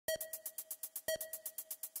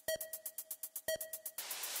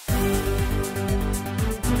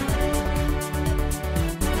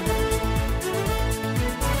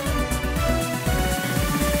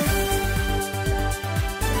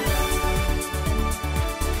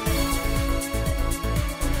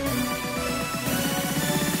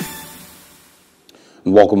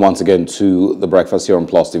And welcome once again to The Breakfast here on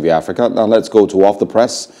Plus TV Africa. Now let's go to Off the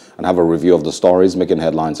Press and have a review of the stories making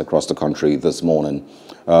headlines across the country this morning.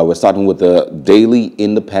 We're starting with the daily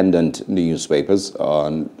independent newspapers.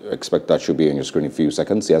 Expect that should be on your screen in a few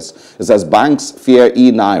seconds. Yes, it says banks fear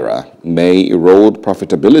E-Naira may erode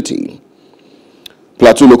profitability.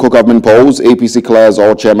 Plateau local government polls, APC clears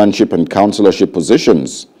all chairmanship and councillorship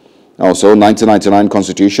positions. Also, 1999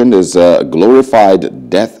 Constitution is a glorified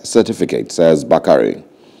death certificate, says Bakari.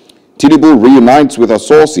 Tinubu reunites with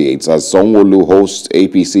associates as Sanwo-Olu hosts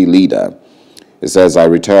APC leader. It says, I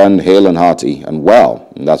return hale and hearty and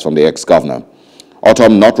well. And that's from the ex-governor.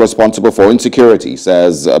 Autumn not responsible for insecurity,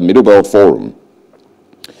 says Middle Belt Forum.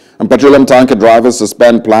 And petroleum tanker drivers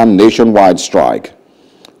suspend planned nationwide strike.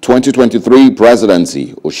 2023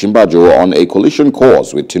 presidency, Osinbajo on a collision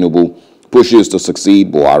course with Tinubu pushes to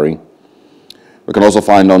succeed Buhari. We can also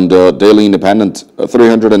find on the Daily Independent,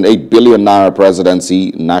 308 billion naira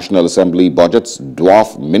presidency, National Assembly budgets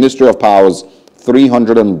dwarf Ministry of Powers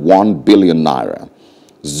 301 billion naira.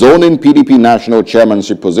 Zoning PDP national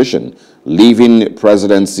chairmanship position, leaving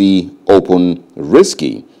presidency open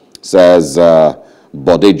risky, says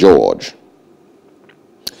Bode George.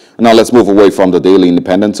 Now let's move away from the Daily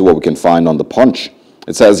Independent to what we can find on the Punch.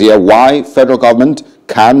 It says here, why federal government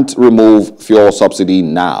can't remove fuel subsidy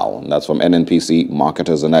now. And that's from NNPC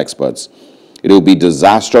marketers and experts. It will be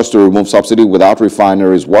disastrous to remove subsidy without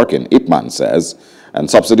refineries working, Ipman says. And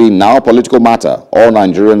subsidy now political matter. All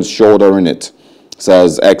Nigerians shouldering it,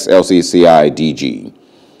 says ex-LCCI DG.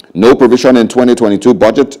 No provision in 2022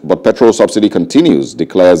 budget, but petrol subsidy continues,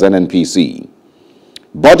 declares NNPC.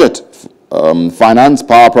 Budget. Finance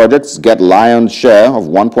power projects get lion's share of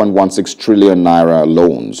 1.16 trillion naira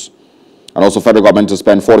loans. And also federal government to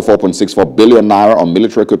spend 44.64 billion naira on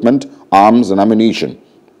military equipment, arms and ammunition.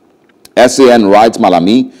 SAN writes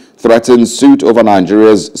Malami threatens suit over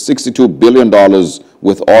Nigeria's $62 billion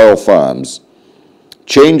with oil firms.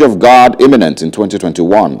 Change of guard imminent in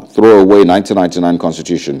 2021. Throw away 1999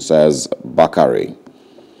 Constitution, says Bakari.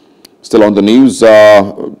 Still on the news,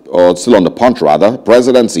 or still on the Punch rather,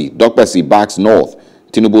 presidency, Dokpesi backs North.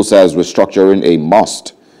 Tinubu says restructuring a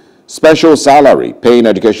must. Special salary, paying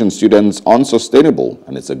education students unsustainable,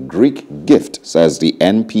 and it's a Greek gift, says the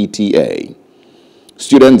NPTA.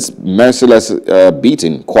 Students merciless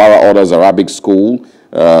beating, Kwara orders Arabic school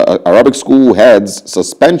heads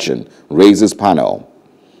suspension, raises panel.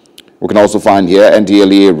 We can also find here,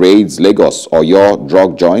 NDLEA raids Lagos, Oyo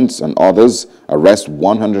drug joints and others, arrest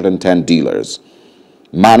 110 dealers.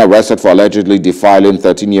 Man arrested for allegedly defiling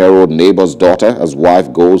 13-year-old neighbor's daughter as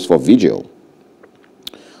wife goes for vigil.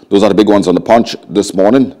 Those are the big ones on the Punch this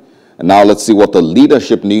morning. And now let's see what the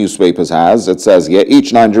leadership newspapers has. It says here,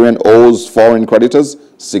 each Nigerian owes foreign creditors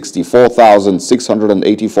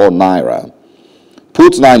 64,684 naira.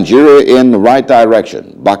 Puts Nigeria in the right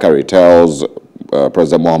direction, Bakari tells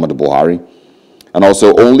President Muhammadu Buhari. And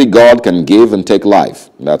also, only God can give and take life.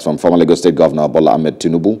 That's from former Lagos State Governor Bola Ahmed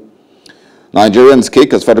Tinubu. Nigerians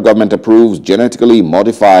kick as federal government approves genetically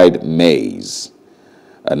modified maize.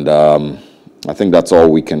 And I think that's all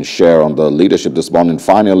we can share on the leadership this morning.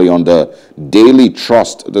 Finally, on the Daily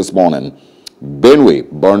Trust this morning, Benue,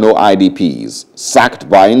 Borno IDPs, sacked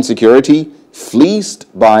by insecurity, fleeced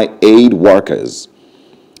by aid workers.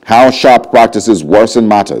 How sharp practices worsen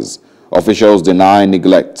matters. Officials deny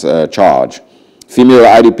neglect charge. Female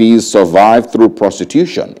IDPs survive through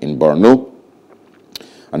prostitution in Borno.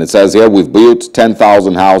 And it says here, we've built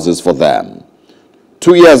 10,000 houses for them.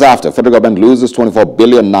 2 years after, federal government loses 24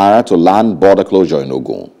 billion naira to land border closure in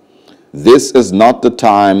Ogun. This is not the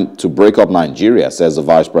time to break up Nigeria, says the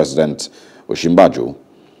Vice President Osinbajo.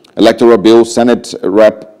 Electoral Bill Senate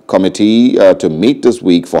Rep Committee to meet this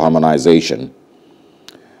week for harmonization.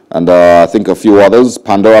 And I think a few others.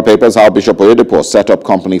 Pandora Papers, how Bishop Oyedepo set up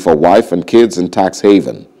company for wife and kids in tax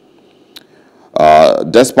haven.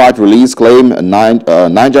 Despite release claim,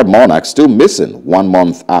 Niger monarch still missing 1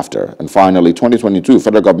 month after. And finally, 2022,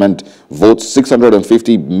 federal government votes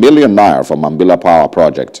 650 million naira for Mambila Power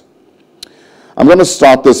Project. I'm going to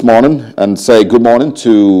start this morning and say good morning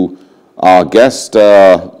to our guest,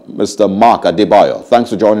 Mr. Mark Adebayo. Thanks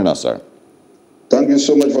for joining us, sir. Thank you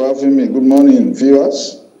so much for having me. Good morning,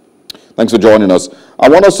 viewers. Thanks for joining us. I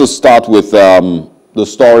want us to start with the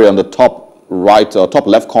story on the top right, top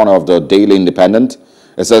left corner of the Daily Independent.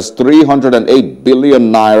 It says 308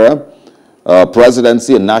 billion naira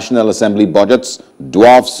presidency and National Assembly budgets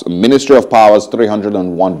dwarfs Ministry of Powers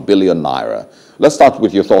 301 billion naira. Let's start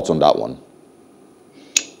with your thoughts on that one.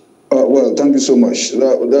 Well, thank you so much.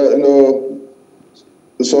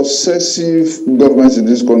 successive governments in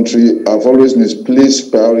this country have always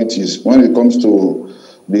misplaced priorities when it comes to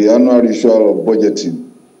the annual ritual of budgeting,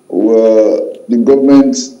 where the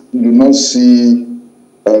government do not see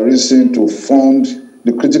a reason to fund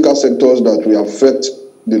the critical sectors that will affect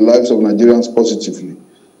the lives of Nigerians positively.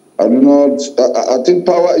 I think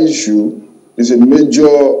power issue is a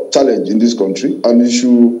major challenge in this country, and it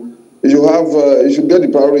should get the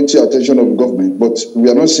priority attention of government. But we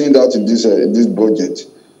are not seeing that in this budget.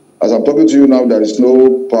 As I'm talking to you now, there is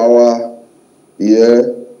no power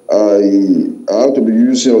here. I have to be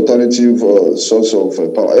using alternative source of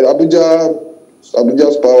power.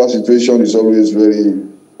 Abuja's power situation is always very,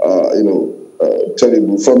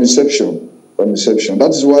 terrible from inception.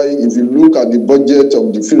 That is why if you look at the budget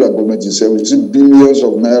of the federal government itself, you see billions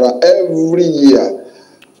of naira every year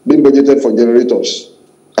being budgeted for generators,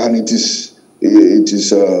 and it is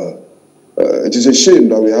a shame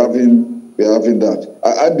that we're having that.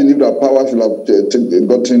 I believe that power should have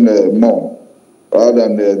gotten more rather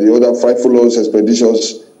than the other frivolous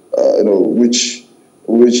expenditures, which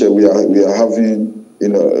we are having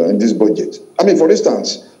in this budget. I mean, for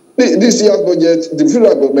instance, this year's budget, the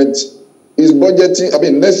federal government is budgeting,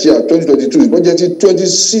 next year, 2022, is budgeting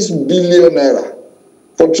 26 billion naira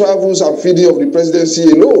for travels and feeding of the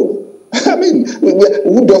presidency alone.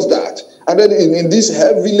 Who does that? And then in this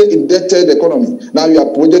heavily indebted economy, now you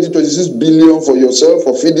are budgeting 26 billion for yourself,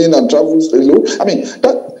 for feeding and travels alone.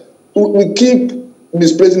 We keep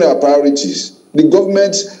misplacing our priorities. The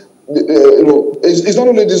government, it's not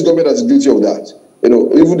only this government that's guilty of that.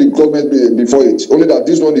 Even the government before it, only that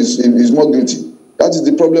this one is more guilty. That is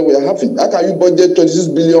the problem we are having. How can you budget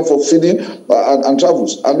 26 billion for feeding and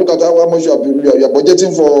travels, and look at how much you are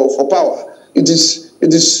budgeting for power? It is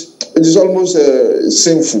almost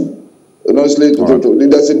sinful. Honestly,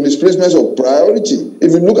 there's a misplacement of priority.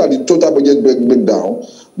 If you look at the total budget breakdown,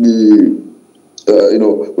 we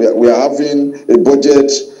are having a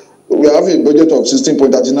budget. We are having a budget of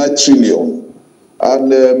 16.39 trillion,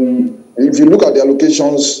 and if you look at the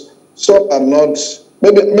allocations, some are not.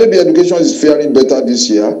 Maybe education is faring better this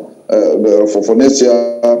year, for next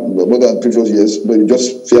year, more than previous years, but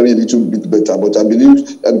just faring a little bit better. But I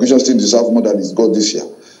believe education still deserves more than it's got this year.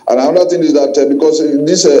 And another thing is that because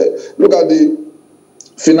this, look at the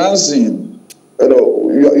financing.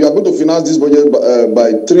 You are going to finance this budget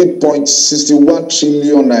by 3.61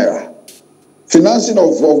 trillion naira. Financing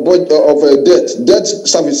of debt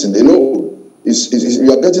servicing alone.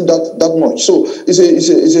 You are getting that much. So it's a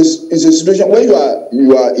situation where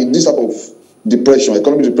you are in this type of depression,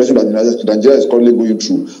 economic depression that Nigeria is currently going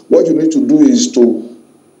through. What you need to do is to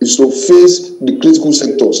face the critical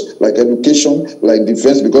sectors like education, like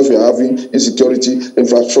defense, because we are having insecurity,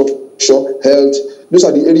 infrastructure, health. Those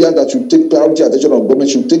are the areas that should take priority attention of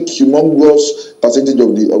government, should take humongous percentage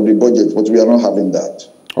of the budget, but we are not having that.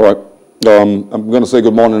 All right. I'm going to say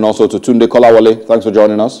good morning also to Tunde Kolawole. Thanks for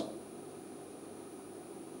joining us.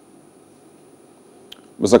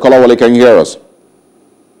 Mr. Kolawole, can you hear us?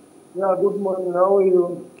 Yeah, good morning. How are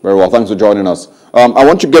you? Very well. Thanks for joining us. I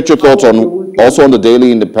want you to get your thoughts also on the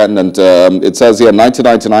Daily Independent. It says here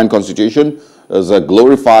 1999 Constitution is a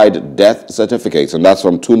glorified death certificate, and that's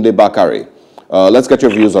from Tunde Bakari. Let's get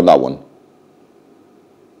your views on that one.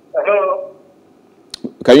 Hello.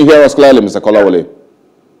 Can you hear us clearly, Mr. Kolawole?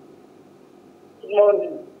 Good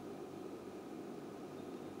morning.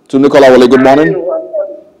 Tunde Kolawole, good morning.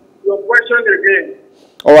 Your question again.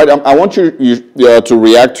 All right, I want you to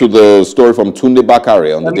react to the story from Tunde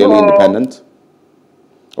Bakari on the Daily Independent.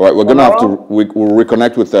 All right, we're going to have to we'll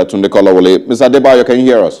reconnect with Tunde Kolawole. Mr. Adebayo, can you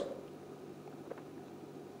hear us?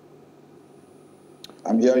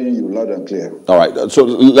 I'm hearing you loud and clear. All right, so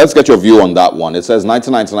let's get your view on that one. It says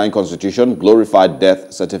 1999 Constitution, glorified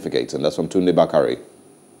death certificate, and that's from Tunde Bakari.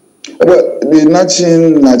 Well, the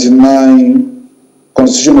 1999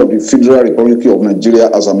 Constitution of the Federal Republic of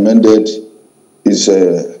Nigeria as amended is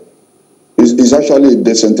actually a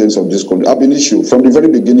death sentence of this country. I've been issued from the very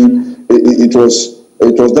beginning. It was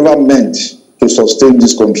never meant to sustain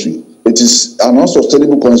this country. It is an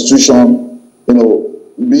unsustainable constitution,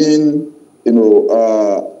 being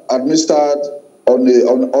administered on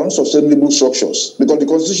unsustainable structures, because the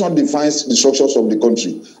constitution defines the structures of the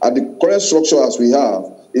country, and the current structure as we have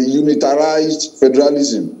a unitarized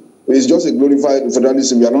federalism. It's just a glorified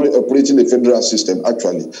federalism. We are not operating a federal system,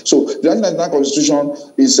 actually. So the 1999 Constitution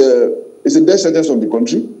is a death sentence of the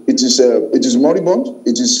country. It is moribund.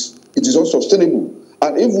 It is unsustainable.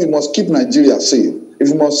 And if we must keep Nigeria safe,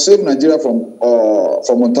 if we must save Nigeria from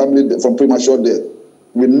premature death,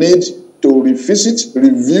 we need to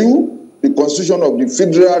review the Constitution of the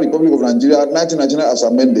Federal Republic of Nigeria, 1999 as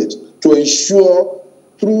amended, to ensure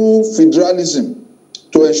through federalism,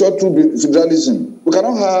 to ensure through federalism. We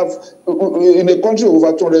cannot have, in a country of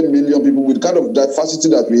over 200 million people with the kind of diversity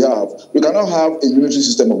that we have, we cannot have a unitary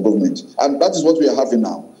system of government. And that is what we are having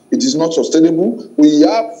now. It is not sustainable. We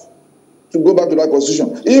have to go back to that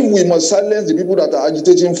constitution. If we must silence the people that are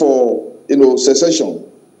agitating for, secession,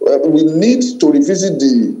 we need to revisit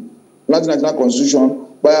the 1999 constitution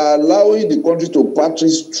by allowing the country to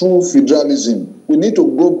practice true federalism. We need to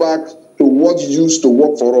go back to what used to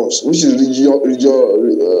work for us, which is regional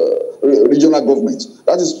government.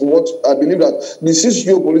 That is what I believe, that the 6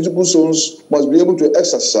 geopolitical zones must be able to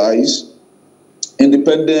exercise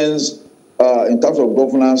independence in terms of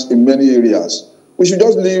governance in many areas. We should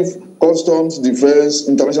just leave customs, defense,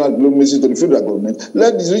 international diplomacy to the federal government.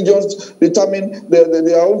 Let these regions determine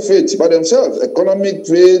their own fate by themselves, economic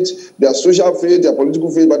fate, their social fate, their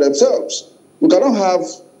political fate by themselves. We cannot have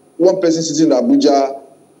one person sitting in Abuja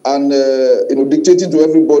and dictating to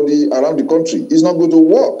everybody around the country. It's not going to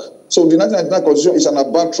work. So the 1999 Constitution is an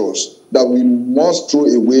albatross that we must throw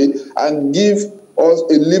away and give us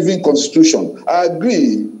a living constitution. I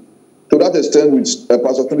agree to that extent with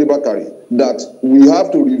Pastor Tunde that we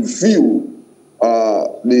have to review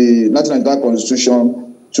the 1999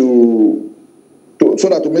 Constitution so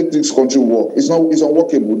that to make this country work. It's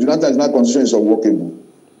unworkable. The 1999 Constitution is unworkable.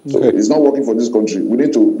 So okay. It's not working for this country. We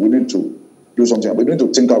need to do something. We need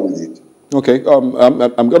to tinker with it. Okay.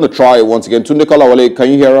 I'm going to try once again. Tunde Kolawole, can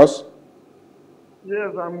you hear us?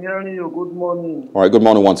 Yes, I'm hearing you. Good morning. All right, good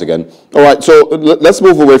morning once again. All right, so let's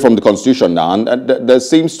move away from the Constitution now. And there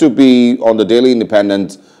seems to be, on the Daily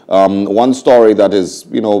Independent, one story that is,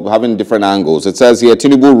 having different angles. It says here,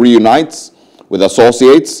 Tinubu reunites with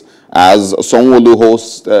associates as Sanwo-Olu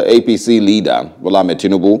hosts APC leader, Bola Ahmed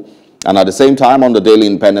Tinubu. And at the same time, on the Daily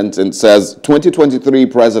Independent, it says 2023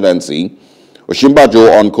 presidency,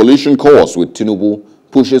 Osinbajo on collision course with Tinubu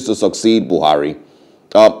pushes to succeed Buhari.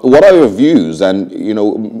 What are your views, and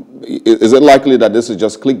is it likely that this is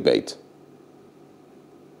just clickbait?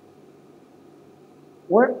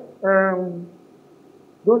 Well,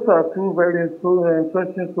 those are two very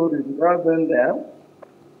interesting stories rather than them.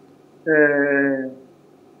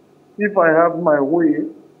 If I have my way,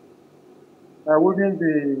 I wouldn't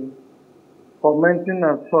be commenting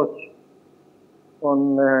as such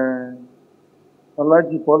on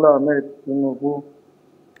Alhaji Bola Ahmed Tinubu.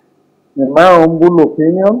 In my humble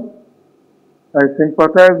opinion, I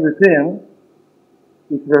sympathize with him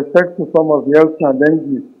with respect to some of the health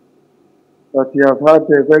challenges that he has had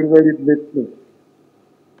very, very lately.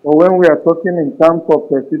 But when we are talking in terms of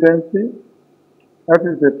presidency, that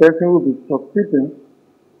is the person who will be succeeding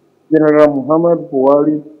General Muhammad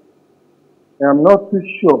Buhari. I am not too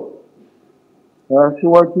sure that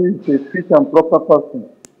Asiwaju is a fit and proper person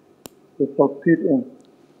to succeed in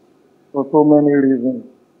for so many reasons.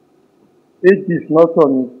 Age is not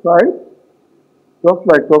on his side, just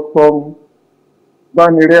like Dr.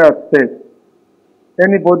 Banire has said.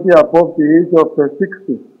 Anybody above the age of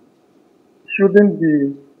 60 shouldn't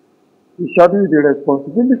be shadowing the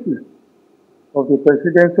responsibilities of the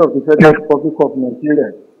presidency of the Federal Republic of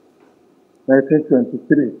Nigeria,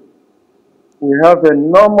 1923. We have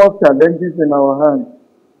enormous challenges in our hands.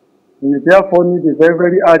 We therefore need a very,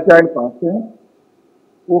 very agile person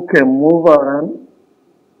who can move around,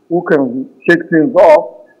 who can shake things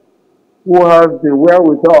off, who has the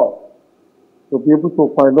wherewithal to be able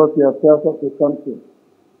to pilot the affairs of the country.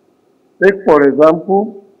 Take, for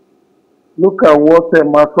example, look at what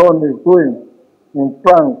Macron is doing in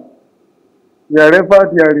France.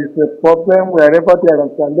 Wherever there is a problem, wherever there are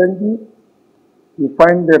challenges, you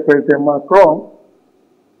find the President Macron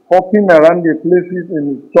hopping around the places in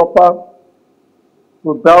his chopper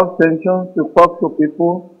to douse tensions, to talk to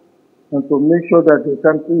people, and to make sure that the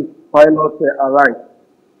country's pilots are right.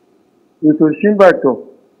 With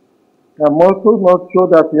Osinbajo, I'm also not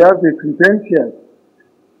sure that he has the credentials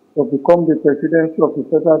to become the presidency of the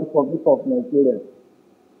Federal Republic of Nigeria,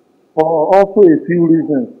 for also a few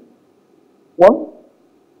reasons. One,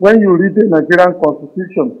 when you read the Nigerian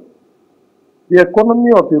Constitution, the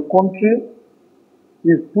economy of the country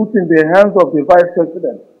is put in the hands of the Vice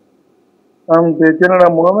President. And the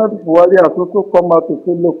General Muhammad Buhari has also come out to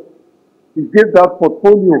say, look, he gave that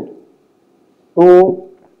portfolio to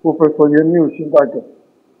Professor Yemi Osinbajo.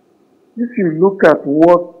 If you look at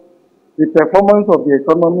what the performance of the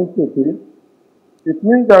economy today, it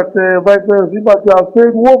means that Vice President Osinbajo has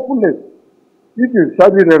said woefully, if you share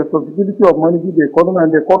the responsibility of managing the economy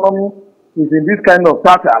and the economy is in this kind of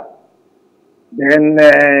status, then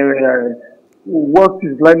what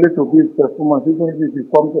is likely to be his performance even if he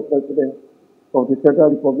becomes the president of the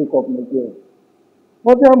Federal Republic of Nigeria?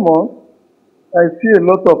 Furthermore, I see a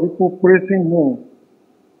lot of people praising him.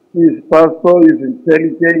 His pastor is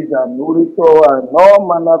intelligent, he's an orator, and all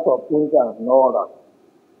manners of things and all that.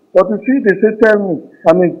 But you see, they say, tell me,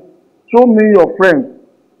 show me your friends,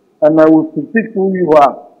 and I will predict who you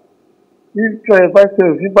are. If Vice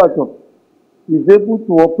President is able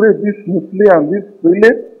to operate this smoothly and this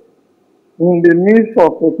freely in the midst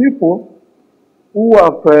of the people who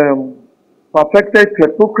have perfected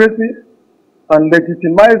kleptocracy and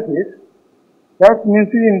legitimized it, that means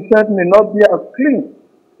he himself may not be as clean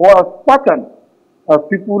or as patterned as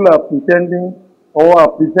people are pretending or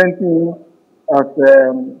are presenting him as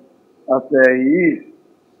he is.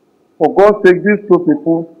 For God's sake, these two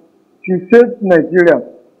people, she saved Nigeria.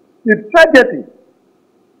 The tragedy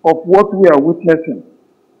of what we are witnessing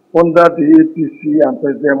under the APC and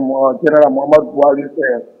President General Muhammad Buhari's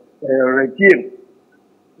regime.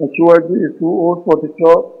 Shivaji is too old for the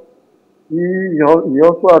job. He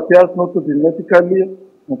also appears not to be medically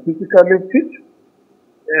and physically fit.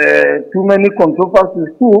 Too many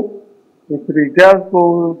controversies too with regards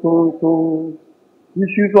to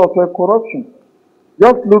issues of corruption.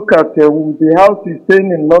 Just look at the house he's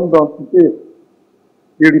staying in London today.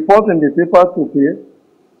 The report in the paper today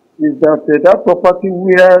is that that property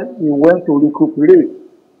where he went to recuperate,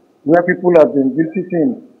 where people have been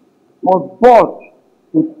visiting, was bought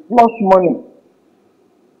with flush money.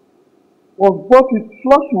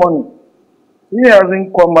 He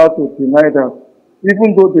hasn't come out to deny that,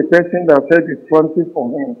 even though the person that said it's fronted for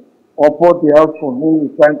him or bought the house for him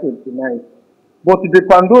is trying to deny it. But the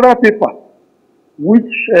Pandora paper,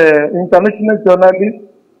 which international journalists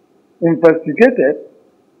investigated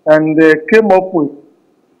and came up with,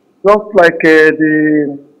 just like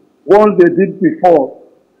the ones they did before,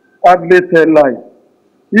 hardly tell lies.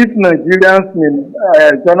 If Nigerians,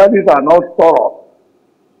 journalists are not thorough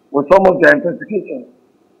with some of their investigations,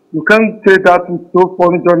 you can't say that with those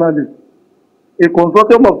foreign journalists. A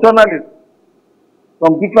consortium of journalists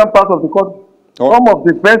from different parts of the country, some of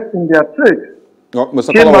the best in their trade,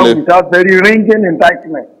 came out with that very ringing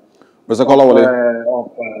indictment. Mr. Kolawole.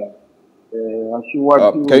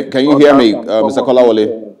 Can you hear me, Mr.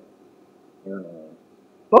 Kolawole?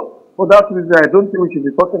 So, for that reason, I don't think we should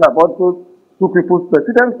be talking about those two people's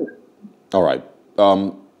presidencies. All right.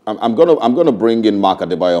 I'm gonna bring in Mark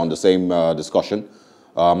Adebayo on the same discussion,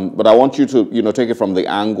 but I want you to take it from the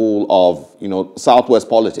angle of Southwest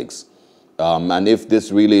politics, and if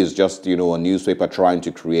this really is just a newspaper trying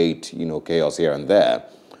to create chaos here and there.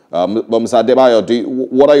 But Mr. Adebayo,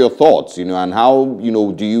 what are your thoughts? And how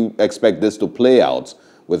do you expect this to play out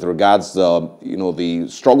with regards the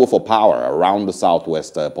struggle for power around the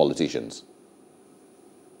Southwest politicians?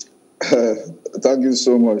 Thank you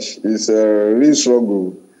so much. It's a real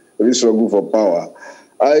struggle for power.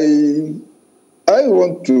 I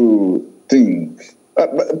want to think,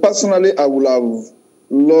 personally, I would have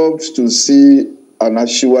loved to see an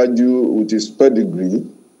Asiwaju with his pedigree,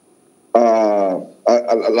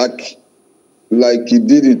 like he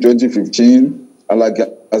did in 2015, and like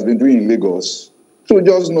has been doing in Lagos. So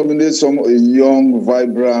just nominate a young,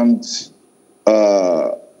 vibrant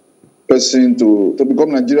person to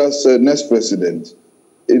become Nigeria's next president.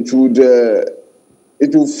 It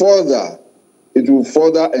will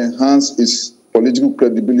further enhance its political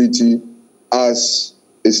credibility as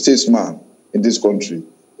a statesman in this country.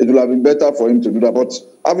 It will have been better for him to do that. But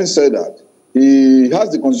having said that, he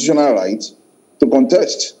has the constitutional right to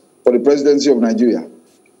contest for the presidency of Nigeria.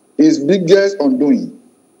 His biggest undoing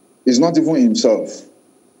is not even himself.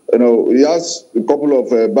 He has a couple of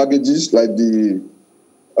baggages, like the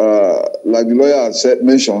lawyer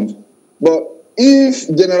mentioned. But if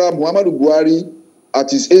General Muhammadu Buhari, at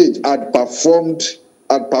his age, had performed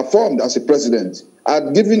as a president,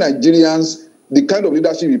 had given Nigerians the kind of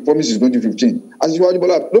leadership he promised in 2015, nobody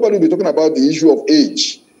will be talking about the issue of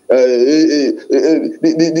age.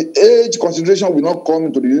 The age consideration will not come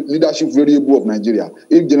into the leadership variable of Nigeria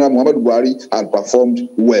if General Muhammadu Buhari had performed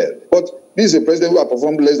well. But this is a president who has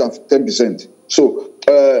performed less than 10%. So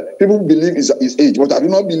people believe his age, but I do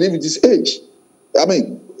not believe it is age.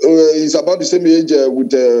 He's about the same age with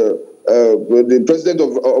the president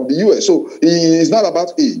of the US. So it's not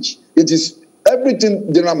about age. It is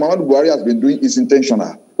everything General Muhammadu Buhari has been doing is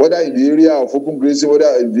intentional. Whether in the area of open grazing,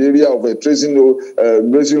 whether in the area of tracing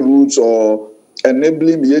grazing routes or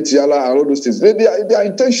enabling Mietiala and all those things, they are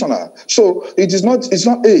intentional. So it's not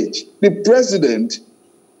age. The president.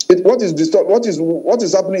 What is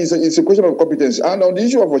happening is a question of competence. And on the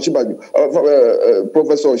issue of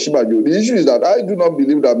Professor Oshibaju, the issue is that I do not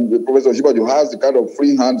believe that Professor Oshibaju has the kind of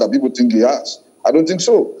free hand that people think he has. I don't think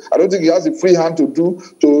so. I don't think he has the free hand to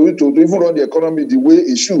even run the economy the way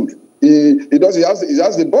he should. He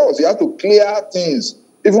has the boss. He has to clear things.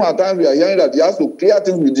 Even at times we are hearing that he has to clear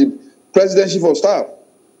things with the President Chief of Staff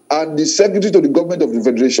and the Secretary to the Government of the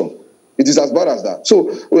Federation. It is as bad as that.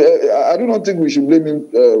 So I do not think we should blame him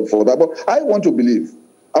for that. But I want to believe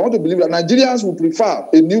that Nigerians will prefer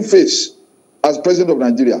a new face as president of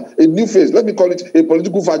Nigeria, a new face. Let me call it a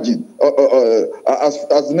political virgin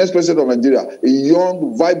as the next president of Nigeria, a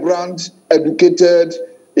young, vibrant, educated,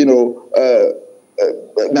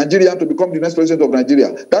 Nigerian to become the next president of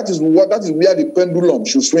Nigeria. That is where the pendulum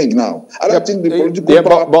should swing now. I don't think the political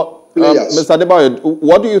power. Mr. Adebayo,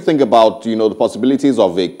 what do you think about the possibilities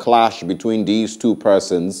of a clash between these two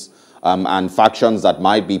persons and factions that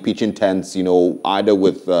might be pitching tents, either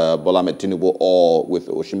with Bola Ahmed Tinubu or with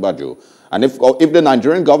Osinbajo? And if the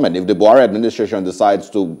Nigerian government, if the Buhari administration decides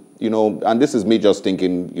to, and this is me just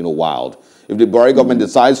thinking, wild, if the Buhari government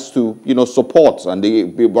decides to, support, and the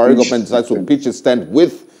Buhari government decides to pitch its tent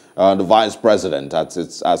with the vice president as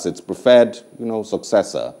its preferred,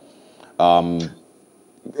 successor.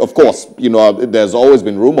 Of course, there's always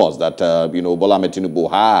been rumors that, Bola Ahmed Tinubu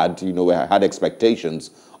had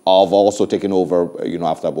expectations of also taking over,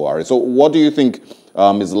 after Buhari. So what do you think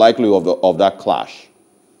is likely of that clash?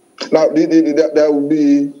 Now, there's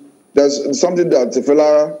something that the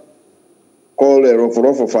fella called a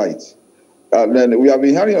rough fight. And then we have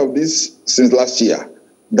been hearing of this since last year,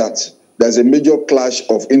 that there's a major clash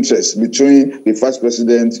of interest between the vice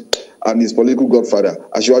president and his political godfather,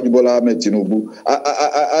 Asiwaju Bola Ahmed Tinubu.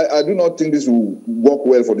 I do not think this will work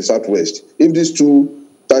well for the Southwest. If these two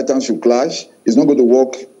titans should clash, it's not going to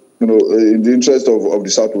work, in the interest of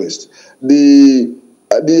the Southwest. The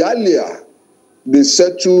earlier they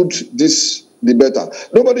settled this, the better.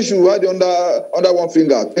 Nobody should hide under one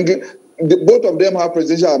finger, thinking both of them have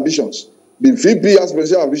presidential ambitions. The VP has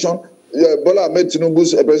presidential ambition. Bola Ahmed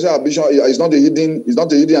Tinubu's presidential ambition is not a hidden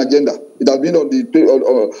agenda. It has been on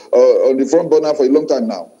the front burner for a long time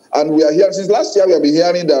now. And we are here since last year. We have been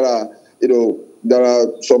hearing there are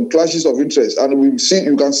some clashes of interest, and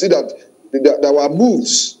you can see that there were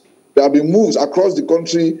moves. There have been moves across the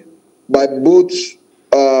country by both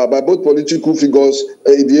political figures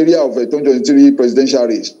in the area of a 2023 presidential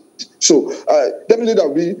race. So definitely there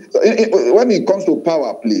will be, when it comes to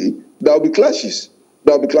power play, there will be clashes.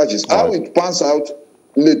 There will be clashes. How it pans out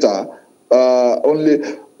later, only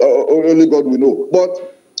God will know.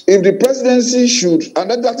 But if the presidency should, and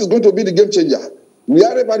that is going to be the game changer,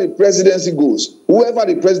 wherever the presidency goes, whoever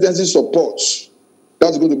the presidency supports,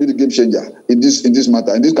 that's going to be the game changer in this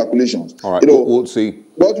matter, in these calculations. All right, we'll see.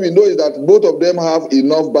 What we know is that both of them have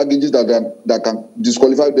enough baggages that can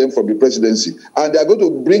disqualify them from the presidency. And they are going to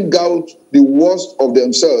bring out the worst of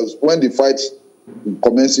themselves when the fight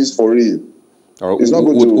commences for real. All right,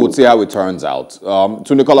 we'll see how it turns out.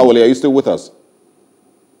 Tunde Kolawole, are you still with us?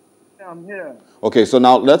 Yeah, I'm here. Okay, so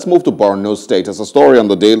now let's move to Borno State. It's a story on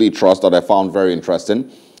the Daily Trust that I found very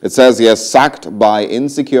interesting. It says here, sacked by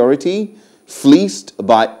insecurity, fleeced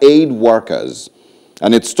by aid workers.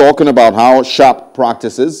 And it's talking about how sharp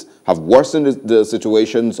practices have worsened the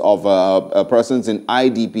situations of persons in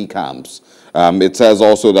IDP camps. It says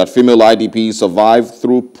also that female IDPs survive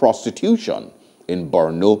through prostitution in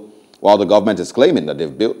Borno, while the government is claiming that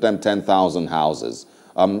they've built them 10,000 houses.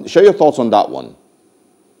 Share your thoughts on that one.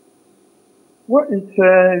 Well,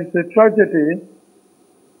 it's a tragedy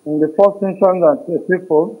in the first instance that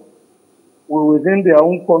people within their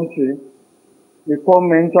own country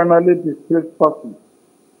become internally displaced persons.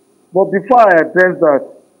 But before I address that,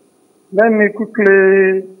 let me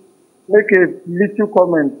quickly make a little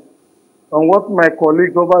comment on what my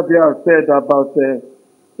colleagues over there have said about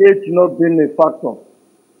age not being a factor.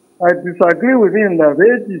 I disagree with him that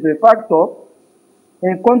age is a factor.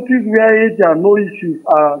 In countries where age are no issues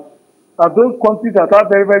are those countries that have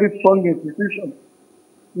very, very strong institutions,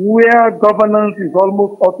 where governance is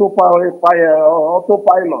almost autopilot.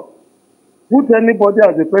 Put anybody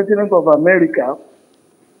as the president of America,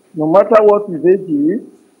 no matter what his age is,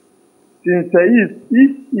 since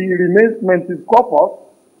if he remains mentis corpus,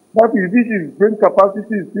 that is, if his brain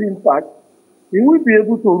capacity is still intact, he will be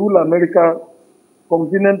able to rule America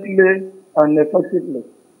conveniently and effectively.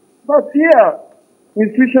 But here,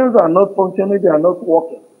 institutions are not functioning, they are not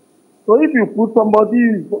working. So if you put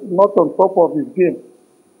somebody who is not on top of his game,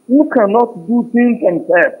 who cannot do things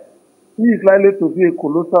himself, he is likely to be a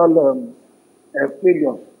colossal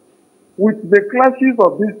failure. With the clashes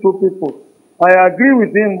of these two people, I agree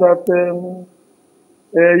with him that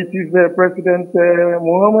it is President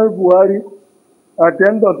Muhammad Buhari, at the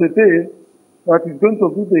end of the day, that is going to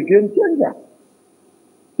be the game changer.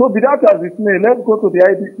 So be that as it may, let's go to the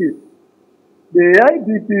IDP. The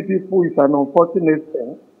IDP people is an unfortunate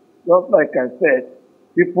thing. Just like I said,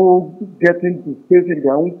 people getting to space in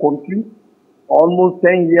their own country, almost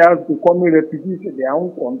 10 years becoming refugees in their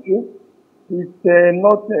own country, it's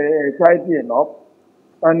not tidy enough.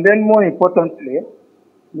 And then more importantly,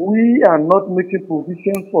 we are not making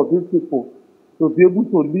provisions for these people to be able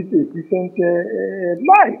to live a decent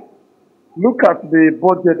life. Look at the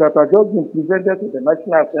budget that has just been presented to the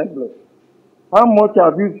National Assembly. How much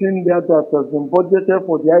have you seen there that has been budgeted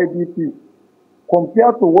for the IDP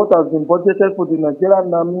compared to what has been budgeted for the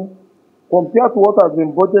Nigerian Army, compared to what has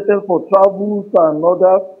been budgeted for travels and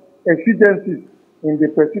other exigencies in the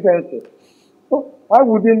presidency? So how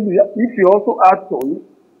wouldn't we, if you also add to it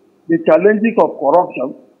the challenges of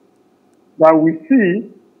corruption that we see,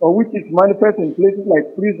 or which is manifest in places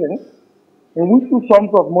like prison, in which two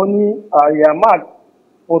sums of money are earmarked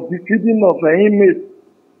for the feeding of inmates,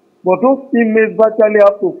 but those inmates virtually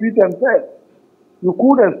have to feed themselves. You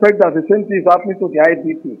could expect that the same thing is happening to the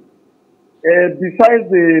IDP. Besides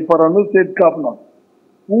the Borno State governor,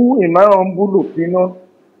 who, in my humble opinion,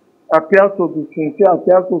 appears to be sincere,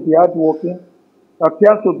 appears to be hardworking,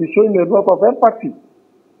 appears to be showing a lot of empathy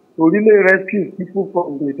to really rescue people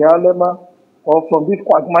from the dilemma or from this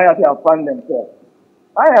quagmire they have found themselves.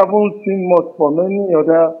 I haven't seen much from any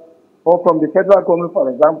other, or from the federal government,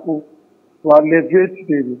 for example, to alleviate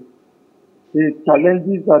the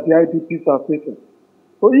challenges that the IDPs are facing.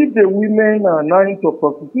 So if the women are now into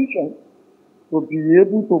prostitution to be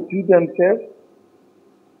able to feed themselves,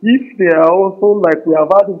 if they are also, like we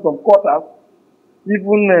have had in some quarters,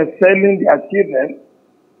 even selling their children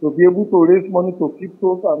to be able to raise money to keep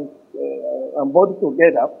those and body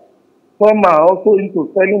together, some are also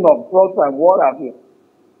into selling of drugs and what have you.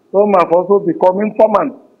 Some have also become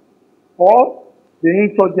informants for the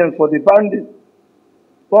insurgents, for the bandits.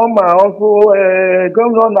 Some are also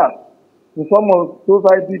gun runners in some of those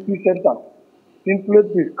IDP centers, simply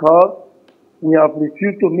because we have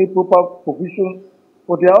refused to make proper provisions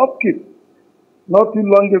for their upkeep. Not too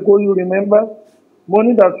long ago, you remember,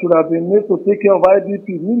 money that should have been made to take care of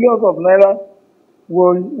IDP, millions of naira,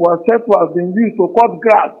 were said to have been used to cut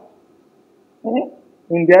grass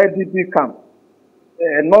in the IDP camp.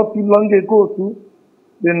 Not too long ago, too,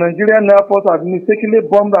 the Nigerian Air Force had mistakenly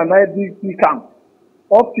bombed an IDP camp.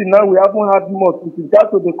 Up till now, we haven't had much with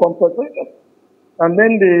regard to the compensation. And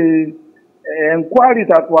then the inquiry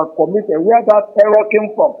that was committed, where that terror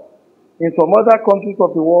came from, in some other countries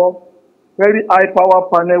of the world, very high power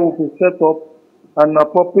panel will be set up and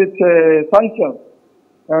appropriate sanctions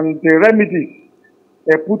and the remedies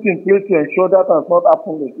put in place to ensure that has not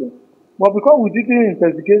happened again. But because we didn't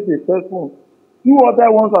investigate the first one, two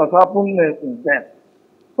other ones has happened since then.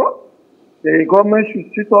 So the government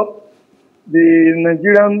should sit up. The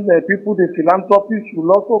Nigerian people, the philanthropists should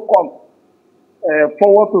also come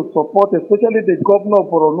forward to support, especially the governor of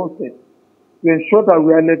Borno State, to ensure that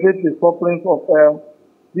we elevate the sufferings of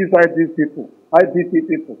these IDP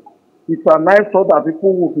people. It's a nice thought that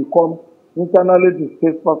people will become internally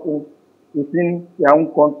displaced persons within their own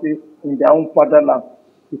country, in their own fatherland,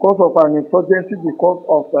 because of an insurgency, because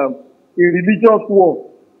of a religious war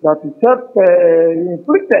that is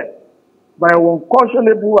self-inflicted by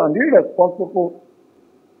unconscionable and irresponsible.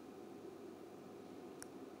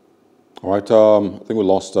 All right, I think we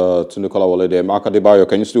lost Tunde Kolawole there. Mark Adebayo,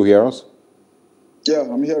 can you still hear us? Yeah,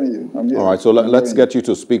 I'm hearing you. I'm hearing All right, so let's get you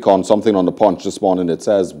to speak on something on the Punch this morning. It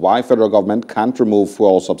says, why federal government can't remove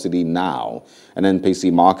fuel subsidy now? And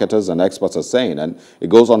NPC marketers and experts are saying, and it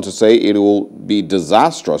goes on to say it will be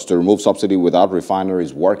disastrous to remove subsidy without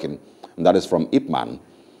refineries working. And that is from Ipman.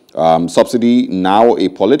 Subsidy now a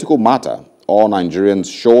political matter, all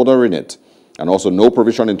Nigerians shoulder in it. And also no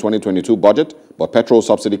provision in 2022 budget, but petrol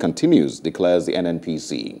subsidy continues, declares the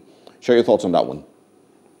NNPC. Share your thoughts on that one.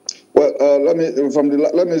 Well, let me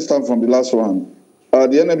start from the last one. The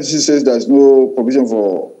NNPC says there is no provision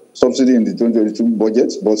for subsidy in the 2022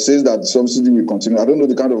 budget, but says that the subsidy will continue. I don't know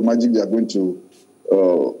the kind of magic they are going to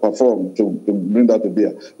perform to bring that to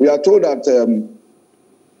bear. We are told that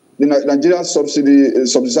the Nigerian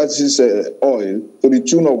subsidizes oil to the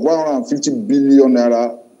tune of 150 billion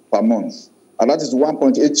naira per month, and that is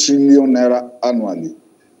 1.8 trillion naira annually.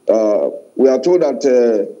 We are told that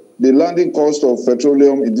the landing cost of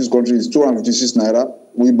petroleum in this country is 256 naira.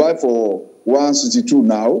 We buy for 162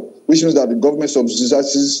 now, which means that the government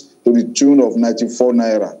subsidizes to the tune of 94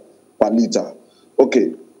 naira per liter.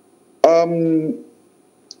 Okay.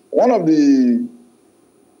 One of the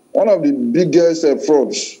biggest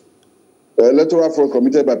frauds, electoral fraud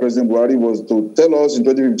committed by President Buhari, was to tell us in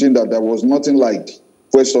 2015 that there was nothing like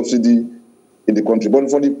fuel subsidy in the country. But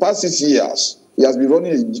for the past 6 years, he has been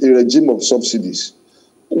running a regime of subsidies.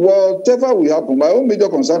 whatever will happen, my own major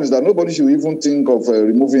concern is that nobody should even think of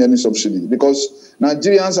removing any subsidy, because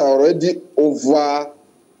Nigerians are already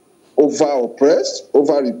over-oppressed,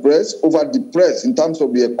 over-repressed, over-depressed in terms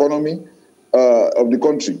of the economy of the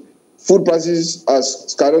country. Food prices are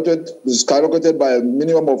skyrocketed by a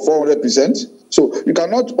minimum of 400%. So we are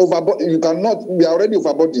already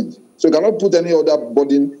overburdened. So you cannot put any other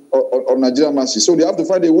burden on Nigerian masses. So they have to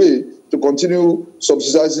find a way to continue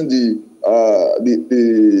subsidizing the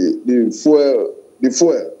fuel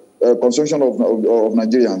consumption of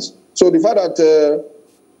Nigerians. So the fact that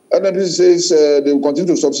NNPC says they will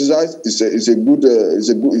continue to subsidize is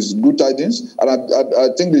good tidings, and I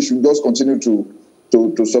think they should just continue to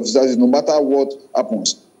subsidize it no matter what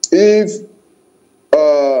happens. If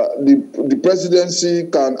the presidency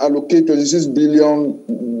can allocate 26 billion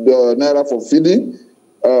naira for feeding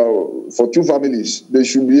for 2 families, they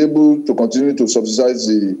should be able to continue to subsidize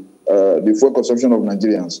the fuel consumption of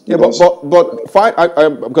Nigerians. Yeah, but fine,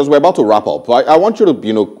 because we're about to wrap up. I want you to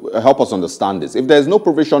help us understand this. If there's no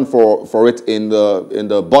provision for it in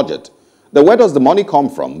the budget, then where does the money come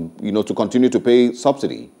from? To continue to pay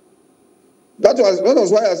subsidy. That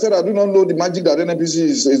was why I said I do not know the magic that NNPC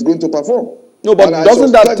is going to perform. No, but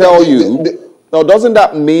doesn't that tell you? Now, doesn't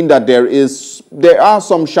that mean that there are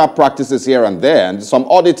some sharp practices here and there, and some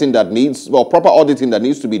auditing that needs, proper auditing that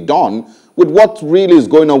needs to be done with what really is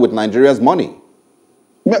going on with Nigeria's money?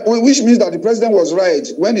 Which means that the president was right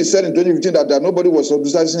when he said in 2015 that nobody was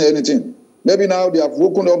subsidizing anything. Maybe now they have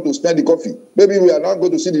woken up to spend the coffee. Maybe we are not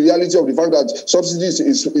going to see the reality of the fact that subsidy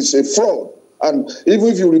is a fraud. And even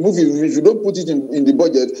if you remove it, if you don't put it in the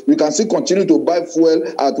budget, we can still continue to buy fuel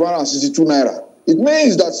at 162 naira. It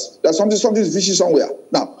means that something is fishy somewhere.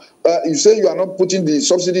 Now, you say you are not putting the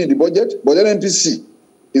subsidy in the budget, but NNPC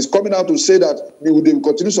is coming out to say that they will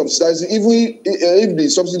continue subsidizing even if the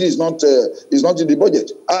subsidy is not in the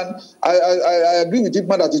budget. And I agree with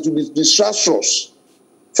Hickman that it will be disastrous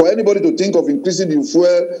for anybody to think of increasing the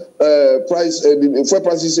fuel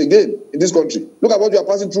prices again in this country. Look at what you are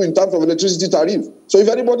passing through in terms of electricity tariff. So if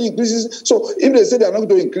anybody increases, so if they say they are not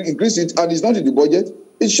going to increase it and it's not in the budget,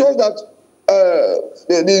 it shows that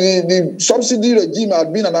the subsidy regime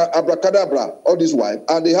had been an abracadabra all this while,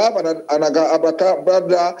 and they have an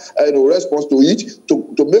abracadabra response to it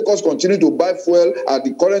to make us continue to buy fuel at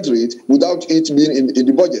the current rate without it being in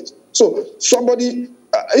the budget. So somebody,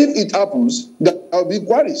 if it happens, there will be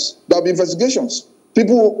inquiries, there will be investigations.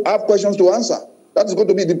 People have questions to answer. That is going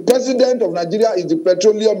to be the president of Nigeria is the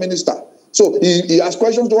petroleum minister. So he has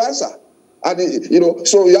questions to answer. And,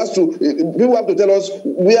 so he has to, people have to tell us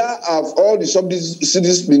where have all the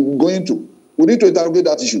subsidies been going to. We need to interrogate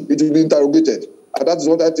that issue. It will be interrogated. And that is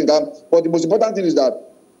what I think. But the most important thing is that,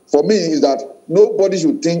 for me, is that nobody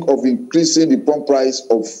should think of increasing the pump price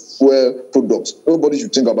of fuel products. Nobody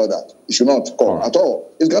should think about that. It should not come at all.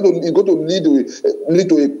 It's going to lead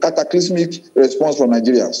to a cataclysmic response from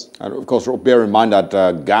Nigerians. And of course, bear in mind that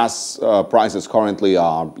gas prices currently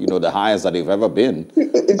are, the highest that they've ever been.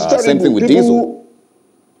 Same thing with diesel.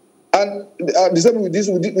 And the same with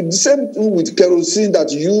diesel. The same thing with kerosene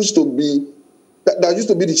that used to be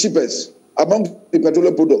the cheapest among the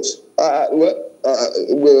petroleum products. I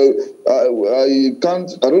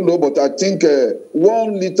don't know, but I think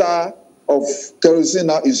 1 liter of kerosene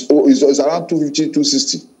now is around 250,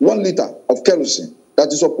 260. 1 liter of kerosene that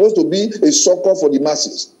is supposed to be a succor for the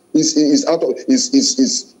masses is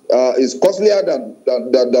costlier than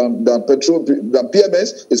petrol, than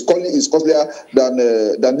PMS. Is costlier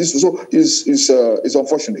than this. So it's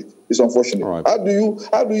unfortunate. It's unfortunate. Right. How do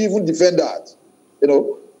you even defend that?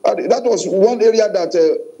 That was one area that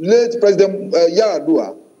late President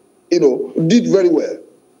Yar'Adua, did very well.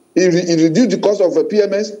 He reduced the cost of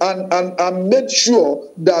PMS and made sure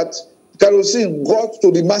that kerosene got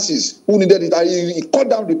to the masses who needed it. And he cut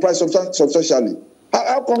down the price substantially.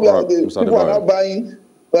 How come people are now buying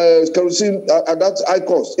kerosene at that high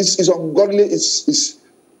cost? It's ungodly. It's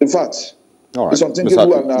in fact, it's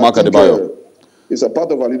unthinkable. And Adebayo. It's a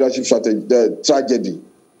part of our leadership strategy, the tragedy.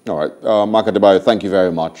 All right. Mark Adebayo, thank you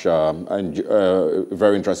very much. And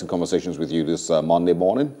very interesting conversations with you this Monday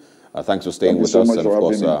morning. Thanks for staying with us. And, of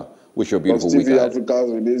course, wish you a beautiful weekend. Africa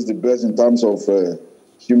remains the best in terms of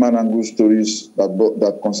human angle stories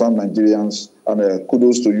that concern Nigerians. And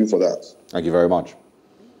kudos to you for that. Thank you very much.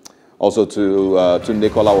 Also to Tunde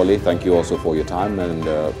Kolawole, thank you also for your time. And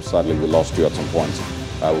sadly, we lost you at some point.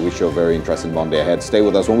 We wish you a very interesting Monday ahead. Stay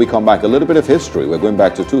with us when we come back. A little bit of history. We're going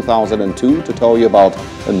back to 2002 to tell you about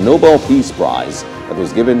a Nobel Peace Prize that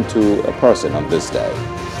was given to a person on this day.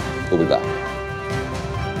 We'll be back.